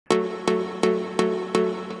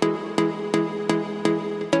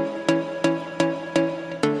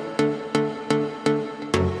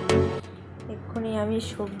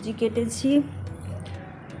সবজি কেটেছি,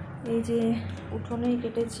 এই যে উঠোনেই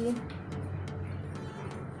কেটেছি।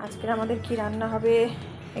 আজকের আমাদের কি রান্না হবে,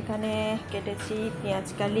 এখানে কেটেছি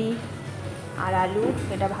পেঁয়াজকালি আর আলু,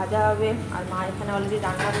 এটা ভাজা হবে। আর মা এখানে অলরেডি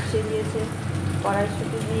রান্না বসিয়ে দিয়েছে,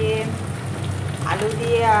 কড়াইশুঁটি দিয়ে আলু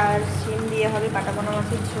দিয়ে আর শিম দিয়ে হবে কাটা পোনা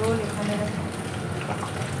মাছের ঝোল। এখানে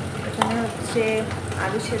হচ্ছে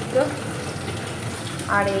আলু সেদ্ধ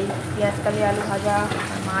আর এই পেঁয়াজকালি আলু ভাজা।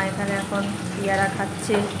 আর মা এখানে এখন পেয়ারা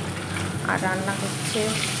খাচ্ছে আর রান্না করছে।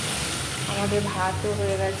 আমাদের ভাতও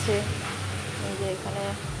হয়ে গেছে, এই যে এখানে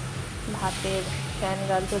ভাতের ফ্যান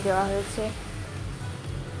গালতে দেওয়া হয়েছে।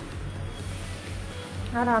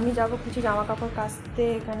 আর আমি যাব কিছু জামা কাপড় কাচতে,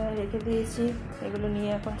 এখানে রেখে দিয়েছি, এগুলো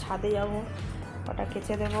নিয়ে এখন ছাদে যাব, ওটা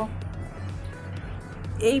কেচে দেব।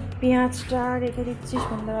 এই পেঁয়াজটা রেখে দিচ্ছি,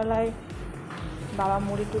 সন্ধ্যাবেলায় বাবা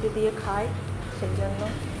মুড়ি টুড়ি দিয়ে খায়, সেই জন্য।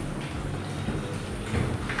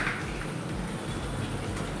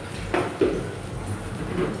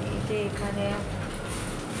 এই যে এখানে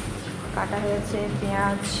কাটা হয়েছে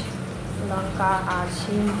পেঁয়াজ, লঙ্কা আর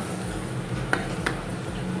শিম।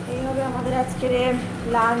 এই হবে আমাদের আজকের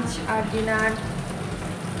lunch R dinner.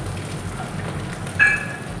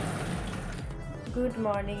 Good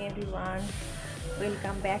morning everyone,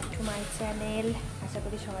 welcome back to my channel. আশা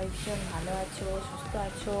করি সবাই ভীষণ ভালো আছো, সুস্থ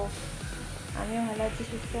আছো। আমিও ভালো আছি,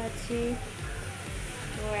 সুস্থ আছি।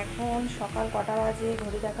 তো এখন সকাল কটা বাজে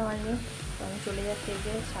ঘড়ি দেখা হয়নি, তো আমি চলে যাচ্ছি এই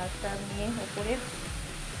যে শার্টটা নিয়ে ওপরে।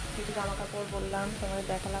 কিছু জামা কাপড় বললাম তোমাদের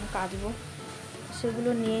দেখালাম কাচবো, সেগুলো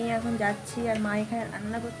নিয়েই এখন যাচ্ছি। আর মা এখানে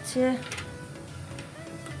রান্না করছে,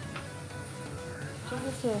 ঠিক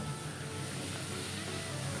আছে।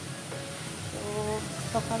 তো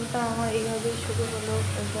সকালটা আমার এইভাবেই শুরু হলো,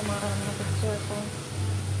 এই যে মা রান্না করছে। এখন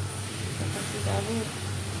কি যাবো,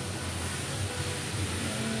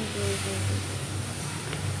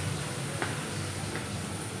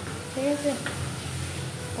 ঠিক আছে।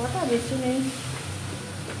 কটা বেশি নেই,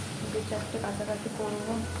 2-4টে কাছাকাছি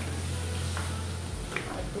করবো।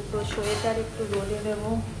 আর দুটো সোয়েটার একটু রোদে দেবো,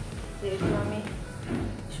 যেহেতু আমি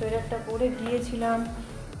সোয়েটারটা পরে গিয়েছিলাম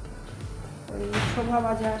ওই শোভা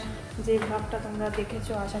বাজার, যে ব্লগটা তোমরা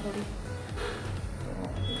দেখেছো আশা করি।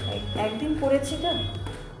 তো একদিন পরেছি তো,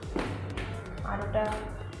 আর ওটা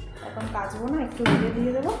এখন কাচবো না, একটু রোদে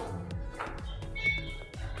দিয়ে দেবো।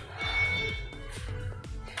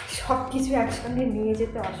 সব কিছু একসঙ্গে নিয়ে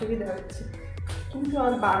যেতে অসুবিধা হচ্ছে, কিন্তু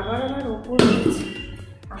আর বারবার আমার ওপর নিচে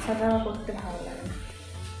আসা যাওয়া করতে ভালো লাগে না,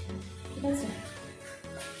 ঠিক আছে।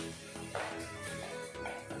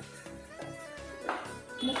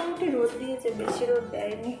 মোটামুটি রোদ দিয়েছে, বেশি রোদ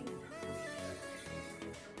দেয়নি।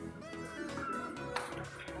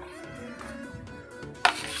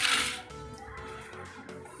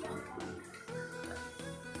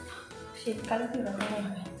 শীতকালে তো এরকমই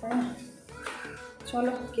হয়, তাই না?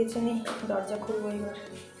 চলো কেচে নিই, দরজা খুলবো এবার।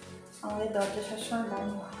 আমাদের দরজা সবসময়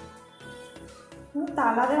বন্ধ,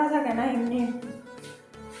 তালা দেওয়া থাকে না, এমনি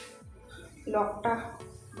লকটা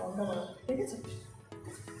বন্ধ করো, ঠিক আছে।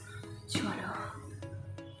 চলো,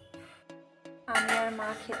 আমি আর মা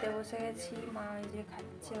খেতে বসে গেছি। মা ওই যে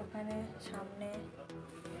খাচ্ছে ওখানে সামনে,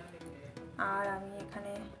 আর আমি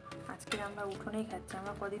এখানে। আজকে আমরা উঠোনেই খাচ্ছি,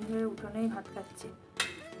 আমরা কদিন ধরে উঠোনেই ভাত খাচ্ছি,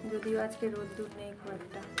 যদিও আজকে রোদ্দুর নেই খুব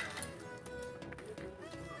একটা,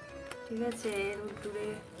 ঠিক আছে।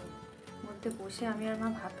 রোদ্দুরের মধ্যে বসে আমি আর মা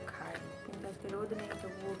ভাত খাই, কিন্তু আজকে রোদ নেই,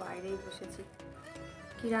 তবুও বাইরেই বসেছি।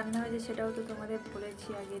 কি রান্না হয়েছে সেটাও তো তোমাদের বলেছি,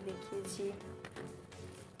 আগে দেখিয়েছি।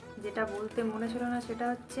 যেটা বলতে মনে ছিল না সেটা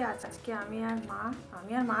হচ্ছে আজকে আমি আর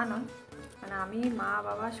মা নয়, মানে আমি, মা,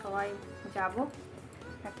 বাবা সবাই যাব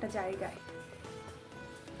একটা জায়গায়।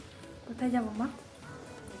 কোথায় যাব মা?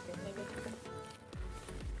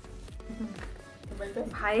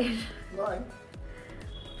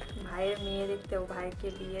 ভাইয়ের মেয়ে দেখতে, ও ভাইকে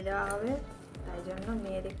বিয়ে দেওয়া হবে, তাই জন্য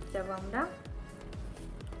মেয়ে দেখতে যাব আমরা,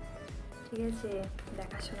 ঠিক আছে।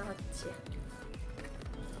 দেখাশোনা হচ্ছে,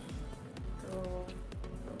 তো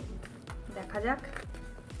দেখা যাক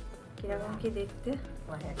কিরকম কি দেখতে।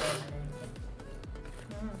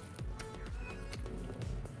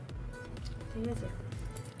 ঠিক আছে।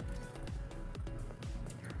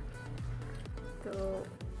 তো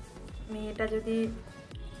মেয়েটা যদি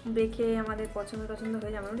দেখে আমাদের পছন্দ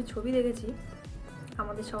হয়ে যায়, আমরা ছবি দেখেছি,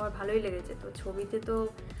 আমাদের সবার ভালোই লেগেছে। তো ছবিতে তো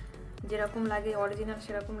যেরকম লাগে অরিজিনাল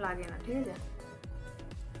সেরকম লাগে না, ঠিক আছে।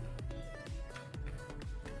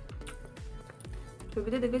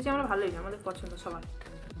 ছবিতে দেখেছি আমরা ভালোই, আমাদের পছন্দ সবার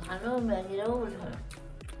ভালো,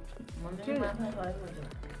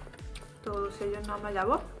 তো সেই জন্য আমরা যাব।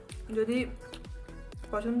 যদি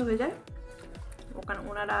পছন্দ হয়ে যায়,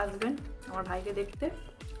 ওনারা আসবেন আমার ভাইকে দেখতে,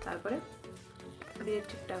 তারপরে বিয়ে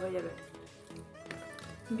ঠিকঠাক হয়ে যাবে।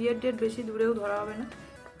 বিয়ের ডেট বেশি দূরেও ধরা হবে না,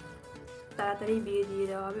 তাড়াতাড়ি বিয়ে দিয়ে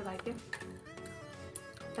দেওয়া হবে ভাইকে,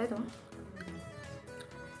 তাই তো?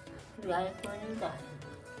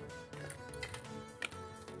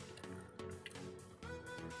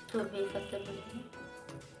 তোর বিয়ে করতে বলি,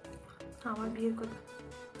 আমার বিয়ের কথা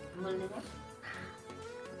বললি না?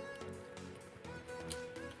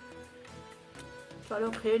 চলো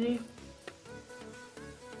খেয়ে নিই।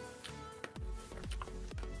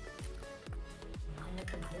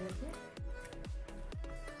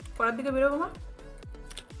 কটার দিকে বেরোবো মা?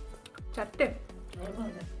 4টে,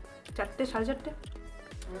 4টে, 4:30?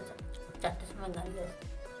 4টের সময় গাড়ি আসবে।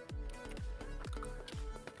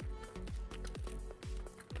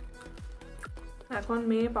 এখন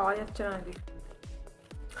মেয়ে পাওয়া যাচ্ছে না নাকি,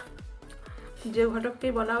 যে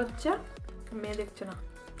ঘটককেই বলা হচ্ছে মেয়ে দেখছে না,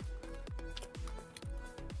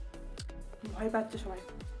 ভয় পাচ্ছে সবাই।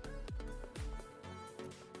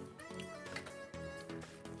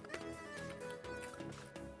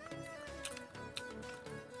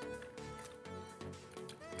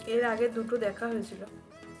 এর আগে দুটো দেখা হয়েছিল,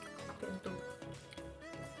 কিন্তু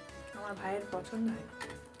আমার ভাইয়ের পছন্দ হয়।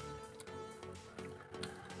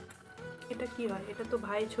 এটা কি হয়? এটা তো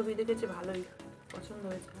ভাই ছবি দেখেছে, ভালোই পছন্দ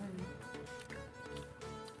হয়েছে।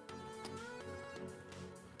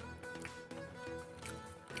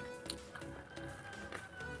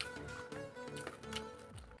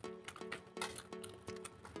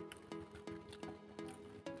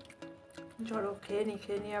 চলো খেয়ে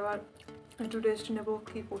নিই, আবার একটু রেস্ট নেবো।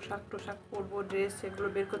 কি পোশাক টোশাক পরবো, ড্রেস এগুলো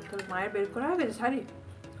বের করতে হবে। মায়ের বের করা হবে শাড়ি,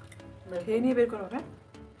 খেয়ে নিয়ে বের করা হবে।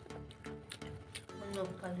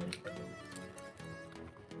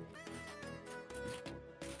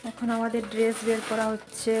 এখন আমাদের ড্রেস বের করা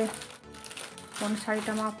হচ্ছে, কোন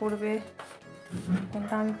শাড়িটা মা পরবে,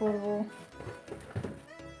 কোনটা আমি পরবো,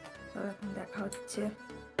 এখন দেখা হচ্ছে।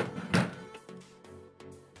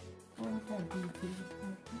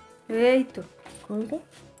 এই তো কোনটা?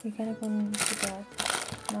 এখানে কোন সেটা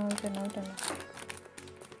না, ওইটা না, ওইটা না,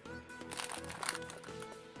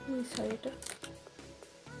 ওই শাড়িটা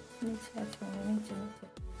নিচে আছে, নিচে নিচে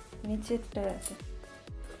নিচেরটাই আছে,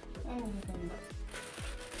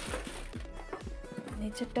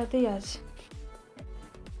 নিচেরটাতেই আছে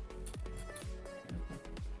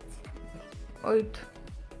ওইটা,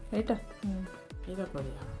 এটা এটা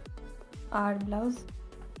পরে আর ব্লাউজ।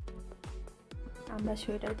 আমরা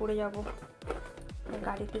সোয়েটার পরে যাব,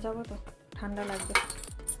 গাড়িতে যাব তো ঠান্ডা লাগবে।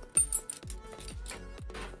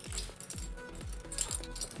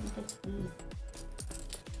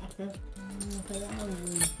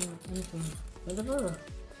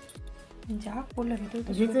 যা পড়লে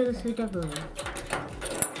ভিতরে সুইটা করবো।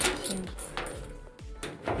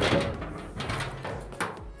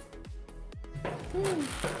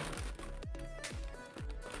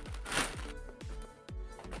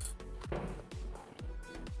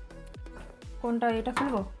 কোনটা? এটা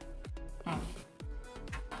খুলবো? হ্যাঁ,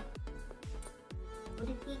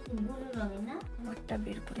 ওটা কি বুড়ো রঙের না? আমারটা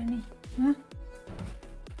বের করে নিই। হুম,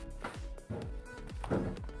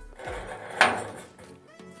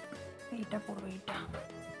 এইটা পরবো, এইটা।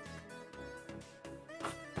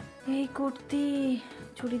 এই কুর্তি,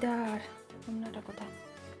 চুড়িদার। ওড়নাটা কোথায়?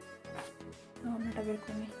 ওড়নাটা বের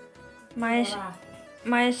করে নিই।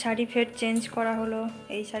 মায়ের শাড়ি ফের চেঞ্জ করা হলো,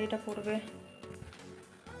 এই শাড়িটা পরবে,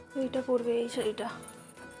 এইটা পরবে, এই শাড়িটা,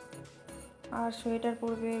 আর সোয়েটার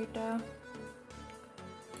পরবে। এটা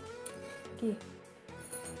কি?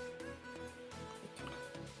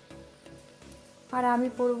 আর আমি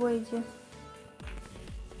পরবো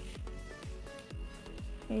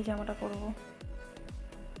এই জামাটা পরবো।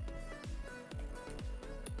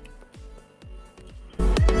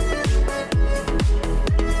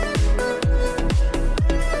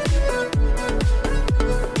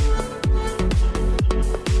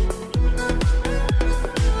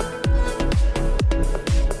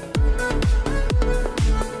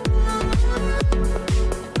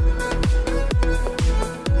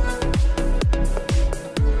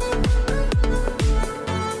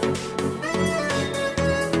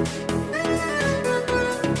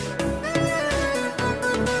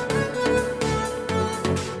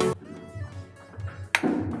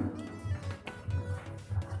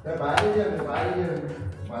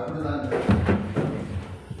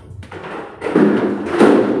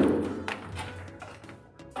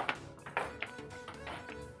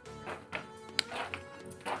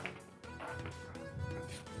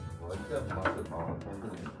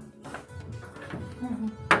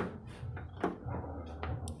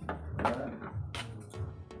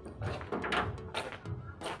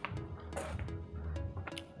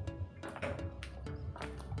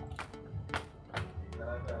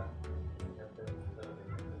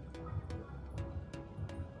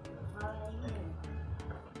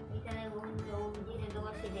 যেখানে জিরে দেবো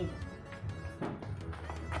সেটাই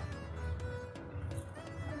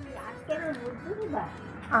আজকে আমি বুঝতে বা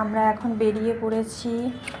আমরা এখন বেরিয়ে পড়েছি।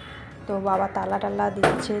 তো বাবা তালা টালা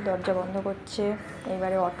দিচ্ছে, দরজা বন্ধ করছে।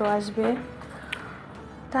 এবারে অটো আসবে,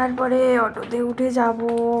 তারপরে অটোতে উঠে যাব।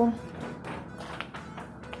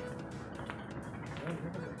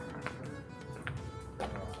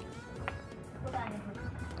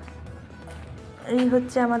 এই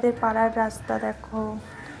হচ্ছে আমাদের পাড়ার রাস্তা, দেখো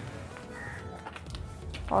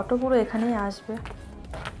অটো পুরো এখানেই আসবে।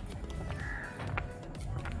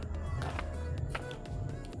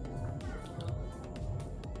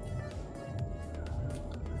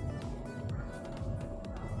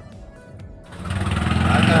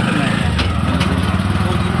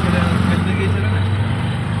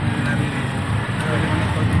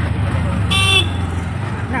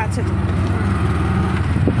 আচ্ছা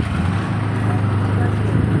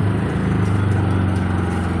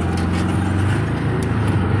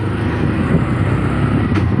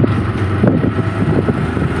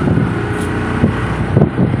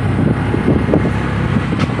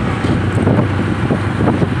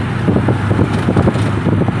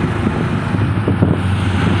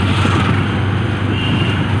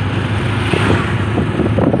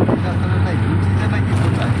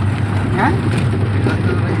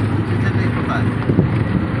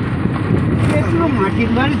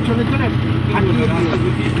মাটির বাড়ি চলে চলে ফাটিয়ে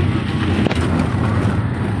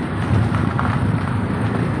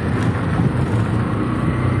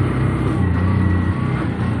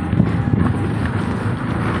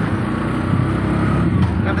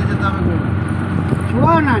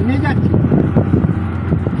ছোঁয়া না নিয়ে যাচ্ছি।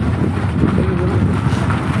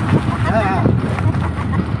 হ্যাঁ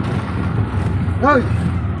ওই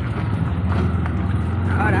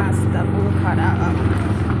রাস্তা পুরো খারাপ।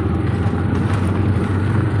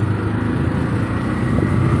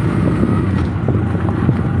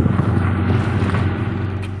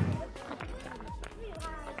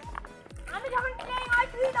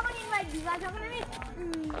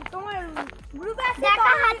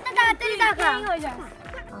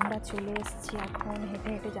 আমরা চলে এসেছি, এখন হেঁটে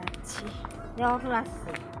হেঁটে যাচ্ছি। অটো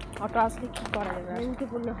আসছে, অটো আসলে কি করা যাবে? উঠে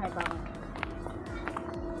পড়লে হয় বাবা।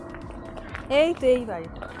 এই তো এই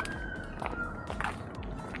বাড়িটা।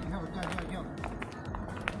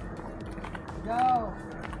 যাও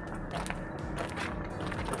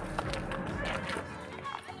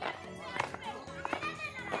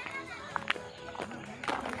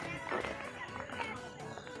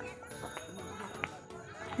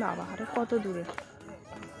বাবা আরে কত দূরে!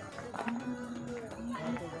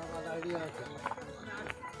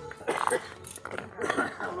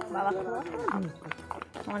 বাবা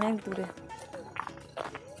অনেক দূরে।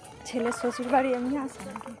 ছেলের শ্বশুর বাড়ি এমনি আসে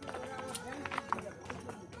নাকি?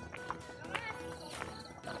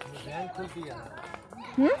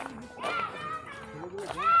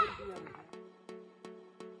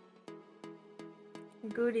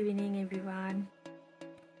 Good evening everyone.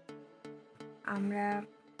 আমরা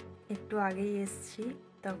একটু আগেই এসেছি,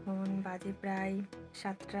 তখন বাজে প্রায়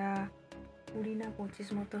 7:20 না 25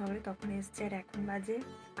 মতো হবে, তখন এসছে। আর এখন বাজে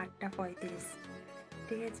 8:35।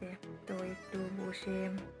 ঠিক আছে, তো একটু বসে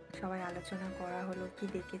সবাই আলোচনা করা হলো কি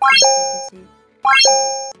দেখেছি না দেখেছি,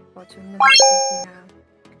 পছন্দ হয়েছে কি না।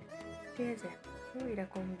 ঠিক আছে, তো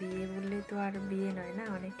এরকম বিয়ে বললে তো আর বিয়ে নয় না,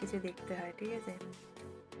 অনেক কিছু দেখতে হয়। ঠিক আছে,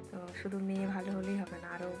 তো শুধু মেয়ে ভালো হলেই হবে না,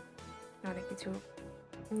 আরও অনেক কিছু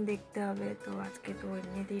দেখতে হবে। তো আজকে তো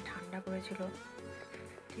এমনিতেই ঠান্ডা পড়েছিল,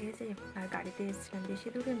 ঠিক আছে, আর গাড়িতে এসেছিলাম, বেশি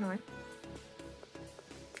দূরে নয়।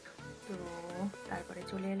 তো তারপরে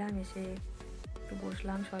চলে এলাম, এসে একটু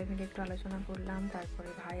বসলাম, সবাই মিলে একটু আলোচনা করলাম। তারপরে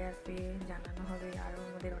ভাই আসবে, জানানো হবে, আরও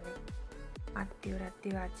আমাদের অনেক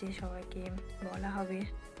আত্মীয় আছে, সবাইকে বলা হবে।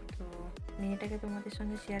 তো মেয়েটাকে তোমাদের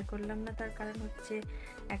সঙ্গে শেয়ার করলাম না, তার কারণ হচ্ছে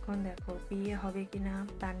এখন দেখো বিয়ে হবে কি না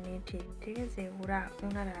তার নেই ঠিক। ঠিক আছে,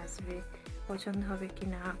 ওনারা আসবে, পছন্দ হবে কি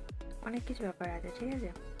না, অনেক কিছু ব্যাপার আছে। ঠিক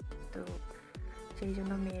আছে, তো সেই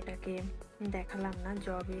জন্য মেয়েটাকে দেখালাম না।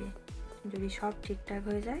 যদি সব ঠিকঠাক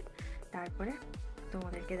হয়ে যায় তারপরে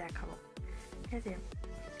তোমাদেরকে দেখাবো। ঠিক আছে,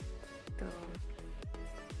 তো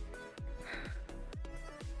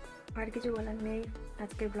আর কিছু বলার নেই।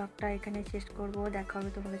 আজকের ব্লগটা এখানে শেষ করব। দেখা হবে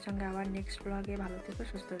তোমাদের সঙ্গে আবার নেক্সট ব্লগে। ভালো থেকো,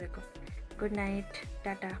 সুস্থ থেকো। Good night,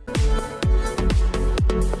 tata.